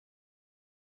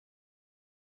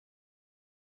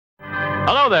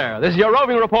Hello there. This is your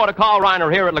roving reporter, Carl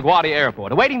Reiner, here at LaGuardia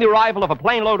Airport, awaiting the arrival of a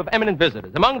plane load of eminent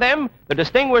visitors. Among them, the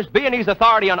distinguished Viennese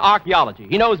authority on archaeology.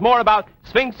 He knows more about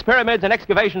Sphinx, pyramids, and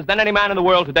excavations than any man in the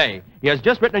world today. He has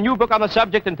just written a new book on the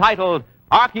subject entitled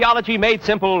Archaeology Made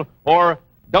Simple, or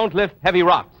Don't Lift Heavy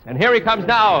Rocks. And here he comes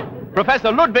now,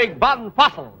 Professor Ludwig von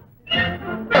Fossel.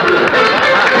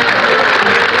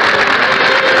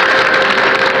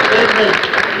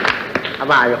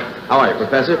 How are you? How are you,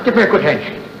 Professor? Give me a good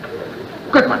handshake.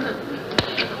 Good one.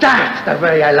 That's the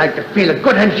way I like to feel, a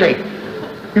good handshake.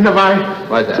 You know why?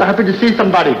 Why's that? So happy to see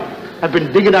somebody. I've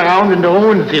been digging around in the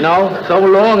ruins, you know, so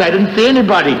long I didn't see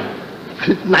anybody.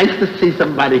 It's nice to see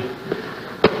somebody.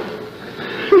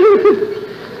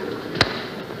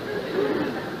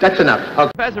 That's enough.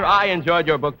 Okay. Professor, I enjoyed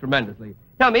your book tremendously.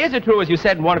 Tell me, is it true, as you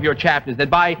said in one of your chapters,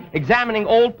 that by examining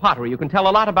old pottery, you can tell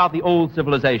a lot about the old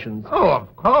civilizations? Oh,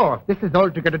 of course. This is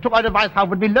altogether true. Otherwise, how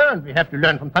would we learn? We have to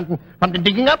learn from something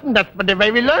digging up, and that's the way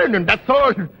we learn, and that's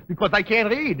all. Because I can't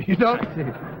read, you know.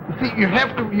 You see, you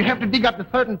have to dig up the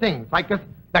certain things. Like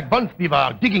once we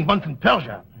were digging once in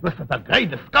Persia. This was a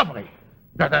great discovery.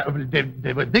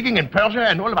 They were digging in Persia,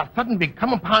 and all of a sudden we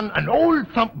come upon an old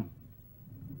something.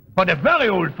 But a very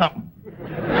old something.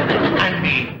 And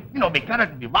we got it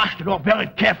and we washed it off very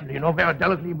carefully, very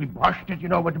delicately. We brushed it,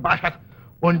 with the brush.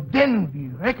 And then we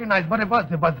recognized what it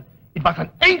was. It was an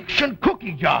ancient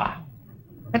cookie jar.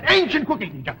 An ancient cookie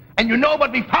jar. And you know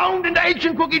what we found in the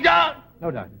ancient cookie jar?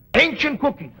 No, Doctor. Ancient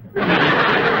cookies.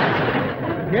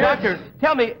 Yes. Doctor,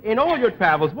 tell me, in all your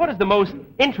travels, what is the most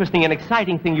interesting and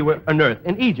exciting thing you unearthed,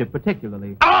 in Egypt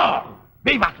particularly? Oh!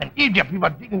 We was in Egypt. We were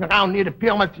digging around near the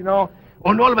pyramids, And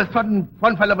all of a sudden,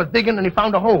 one fellow was digging and he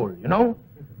found a hole,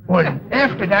 Well,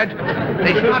 after that,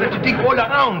 they started to dig all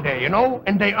around there,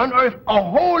 And they unearthed a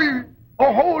whole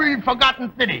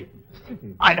forgotten city.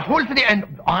 A whole city, and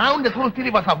around this whole city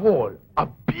was a wall. A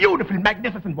beautiful,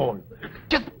 magnificent wall.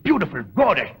 Just beautiful,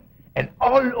 gorgeous. And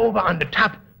all over on the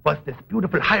top was this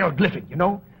beautiful hieroglyphic,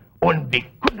 And we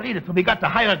couldn't read it, so we got the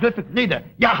hieroglyphic reader,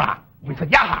 Yaha. We said,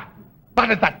 Yaha, what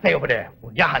does that say over there?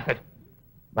 And Yaha said,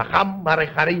 Maham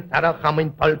Marihari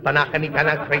Tarahamin Pol Panakani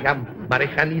Kanakregam,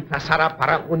 Marihani Tasara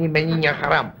Parakuni Menina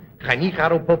Haram,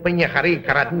 Hanikaru Popenya Hari,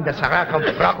 Karatin the Sarakam,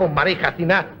 Braco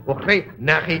Marihatina, Okre,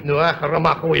 Nahi Nuah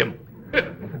Ramakoyam.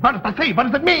 What does that say? What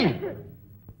does it mean?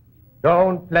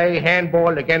 Don't play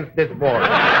handball against this ball.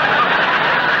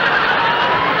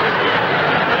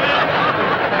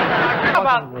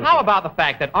 How about the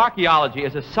fact that archaeology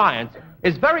as a science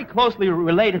is very closely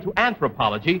related to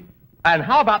anthropology? And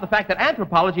how about the fact that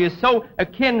anthropology is so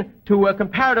akin to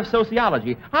comparative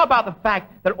sociology? How about the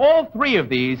fact that all three of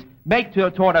these make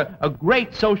toward a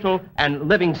great social and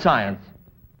living science?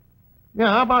 Yeah,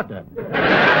 how about that?